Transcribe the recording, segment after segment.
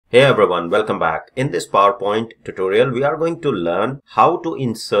Hey everyone, welcome back. In this PowerPoint tutorial, we are going to learn how to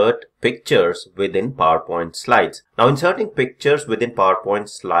insert pictures within PowerPoint slides. Now, inserting pictures within PowerPoint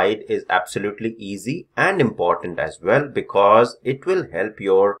slide is absolutely easy and important as well because it will help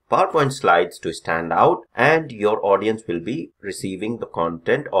your PowerPoint slides to stand out and your audience will be receiving the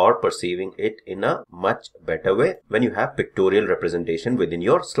content or perceiving it in a much better way when you have pictorial representation within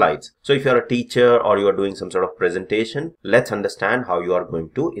your slides. So if you're a teacher or you are doing some sort of presentation, let's understand how you are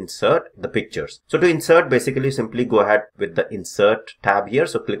going to insert the pictures. So to insert, basically simply go ahead with the insert tab here.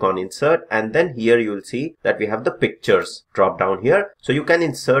 So click on insert, and then here you will see that we have the pictures drop down here. So you can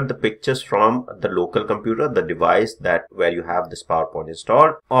insert the pictures from the local computer, the device that where you have this PowerPoint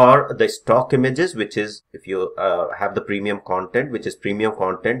installed, or the stock images, which is if you have the premium content, which is premium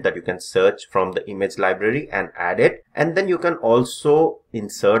content that you can search from the image library and add it. And then you can also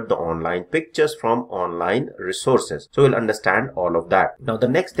insert the online pictures from online resources. So we'll understand all of that. Now the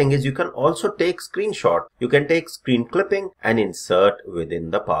next thing is you can also take screenshot. You can take screen clipping and insert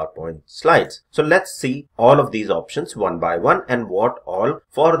within the PowerPoint slides. So let's see all of these options one by one and what all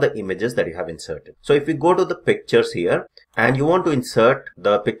for the images that you have inserted. So if we go to the pictures here and you want to insert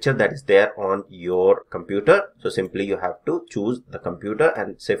the picture that is there on your computer, so simply you have to choose the computer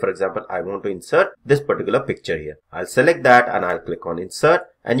and say, for example, I want to insert this particular picture here. I'll select that and I'll click on insert,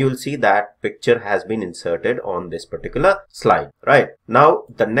 and you will see that picture has been inserted on this particular slide. Right now,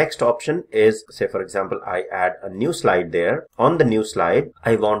 the next option is, say for example, I add a new slide there. On the new slide,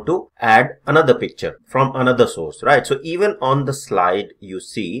 I want to add another picture from another source, right? So even on the slide, you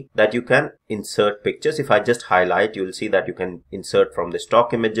see that you can insert pictures. If I just highlight, you will see that you can insert from the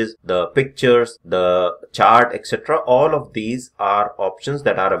stock images, the pictures, the chart, etc. All of these are options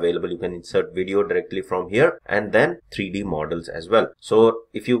that are available. You can insert video directly from here and then 3D models as well. So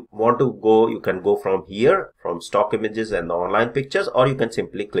if you want to go, you can go from here, from stock images and the online pictures, or you can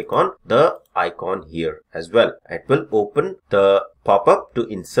simply click on the icon here as well. It will open the pop-up to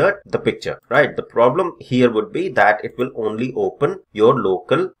insert the picture, right? The problem here would be that it will only open your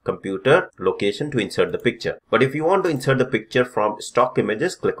local computer location to insert the picture. But if you want to insert the picture from stock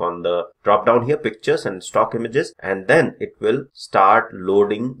images, click on the drop down here, pictures and stock images, and then it will start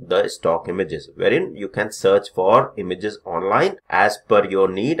loading the stock images, wherein you can search for images online as per your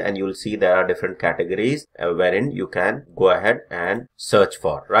need, and you will see there are different categories wherein you can go ahead and search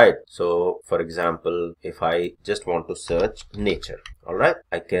for, right? So for example, if I just want to search nature, all right,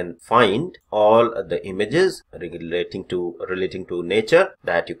 I can find all the images relating to nature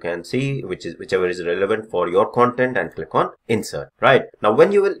that you can see, whichever is relevant for your content, and click on insert. Right now,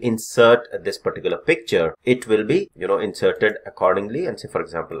 when you will insert this particular picture, it will be inserted accordingly. And say for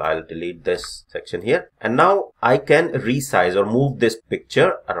example, I'll delete this section here, and now I can resize or move this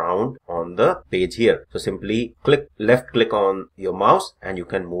picture around on the page here. So simply left click on your mouse and you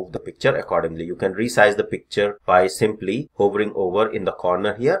can move the picture accordingly. You can resize the picture by simply hovering over in the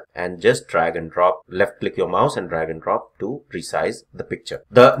corner here and just drag and drop, left click your mouse and drag and drop to resize the picture.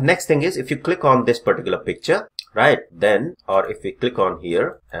 The next thing is if you click on this particular picture, right, then, or if we click on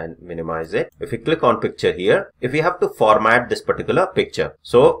here and minimize it, if we click on picture here, if we have to format this particular picture,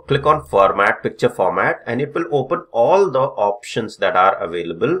 so click on format, picture format, and it will open all the options that are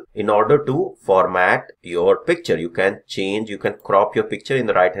available in order to format your picture. You can change, you can crop your picture. In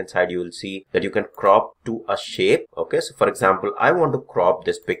the right hand side, you will see that you can crop to a shape. Okay, so for example, I want to crop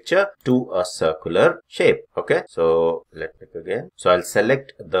this picture to a circular shape. Okay, so let me click again. So I'll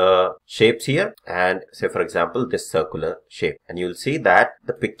select the shapes here and say for example this circular shape, and you'll see that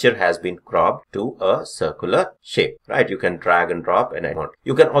the picture has been cropped to a circular shape, right? You can drag and drop and want.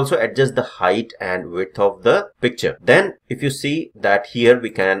 You can also adjust the height and width of the picture. Then if you see that here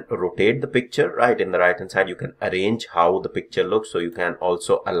we can rotate the picture, right? In the right hand side, you can arrange how the picture looks. So you can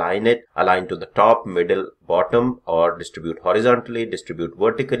also align it, align to the top, middle, bottom, or distribute horizontally, distribute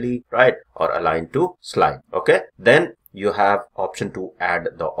vertically, right? Or align to slide. Okay, then you have option to add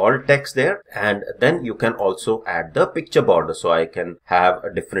the alt text there, and then you can also add the picture border. So I can have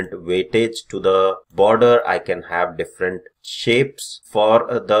a different weightage to the border. I can have different shapes for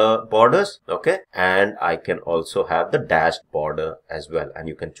the borders. Okay, and I can also have the dashed border as well, and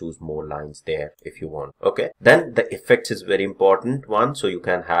you can choose more lines there if you want. Okay, then the effects is very important one. So you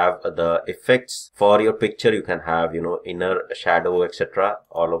can have the effects for your picture. You can have inner shadow, etc.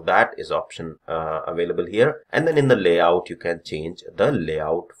 All of that is option available here. And then in the layout, you can change the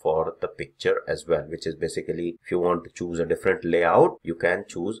layout for the picture as well, which is basically if you want to choose a different layout, you can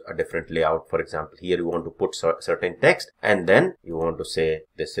choose a different layout. For example, here you want to put certain text, and then you want to say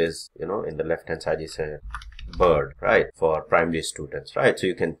this is in the left hand side is a bird, right, for primary students, right? So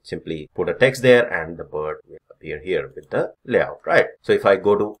you can simply put a text there and the bird will appear here with the layout, right? So if I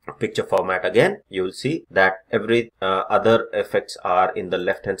go to picture format again, you will see that every other effects are in the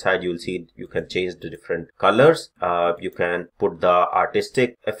left hand side. You will see you can change the different colors. You can put the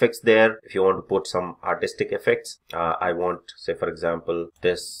artistic effects there. If you want to put some artistic effects, I want, say for example,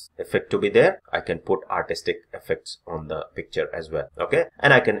 this effect to be there, I can put artistic effects on the picture as well. Okay,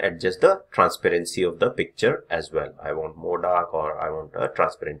 and I can adjust the transparency of the picture as well. I want more dark, or I want a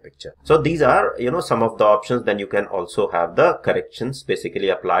transparent picture. So these are, you know, some of the options. Then you can also have the corrections basically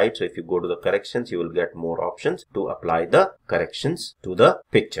applied. So if you go to the corrections, you will get more options to apply the corrections to the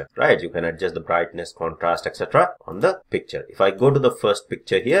picture, right? You can adjust the brightness, contrast, etc. on the picture. If I go to the first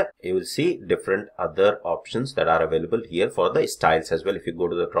picture here, you will see different other options that are available here for the styles as well. If you go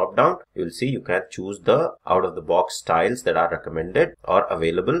to the drop down, you will see you can choose the out of the box styles that are recommended or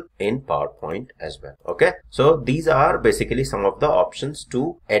available in PowerPoint as well. Okay, so these are basically some of the options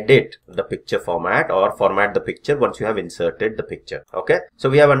to edit the picture format or format the picture once you have inserted the picture. Okay, so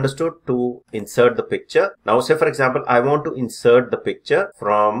we have understood to insert the picture. Now say for example, I want to insert the picture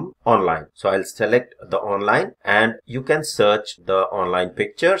from online. So I'll select the online, and you can search the online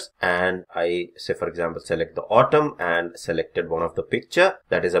pictures, and I say for example select the autumn and selected one of the picture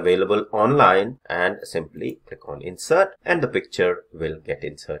that is available online, and simply click on insert, and the picture will get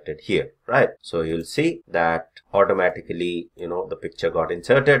inserted here, right? So you'll see that automatically, you know, the picture got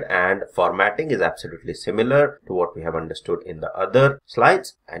inserted, and formatting is absolutely similar to what we have understood in the other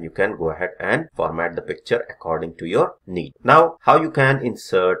slides, and you can go ahead and format the picture according to your need. Now how you can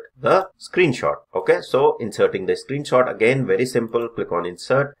insert the screenshot. Okay, so inserting the screenshot, again very simple. Click on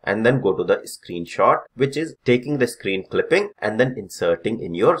insert and then go to the screenshot, which is taking the screen clipping and then inserting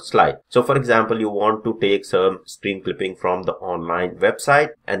in your slide. So for example, you want to take some screen clipping from the online website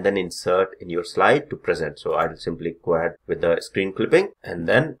and then insert in your slide to present. So I will simply go ahead with the screen clipping, and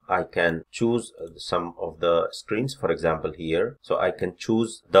then I can choose some of the screens, for example here. So I can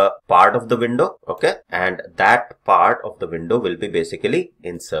choose the part of the window, okay, and that part of the window will be basically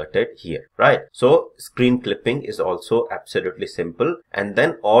inserted here, right? So screen clipping is also absolutely simple, and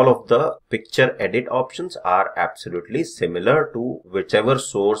then all of the picture edit options are absolutely similar to whichever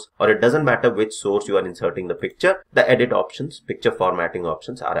source, or it doesn't matter which source you are inserting the picture, the edit options, picture formatting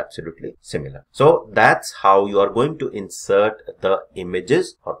options are absolutely similar. So that's how you are going to insert the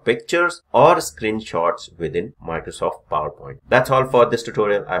images or pictures or screenshots within Microsoft PowerPoint. That's all for this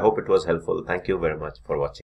tutorial. I hope it was helpful. Thank you very much for watching.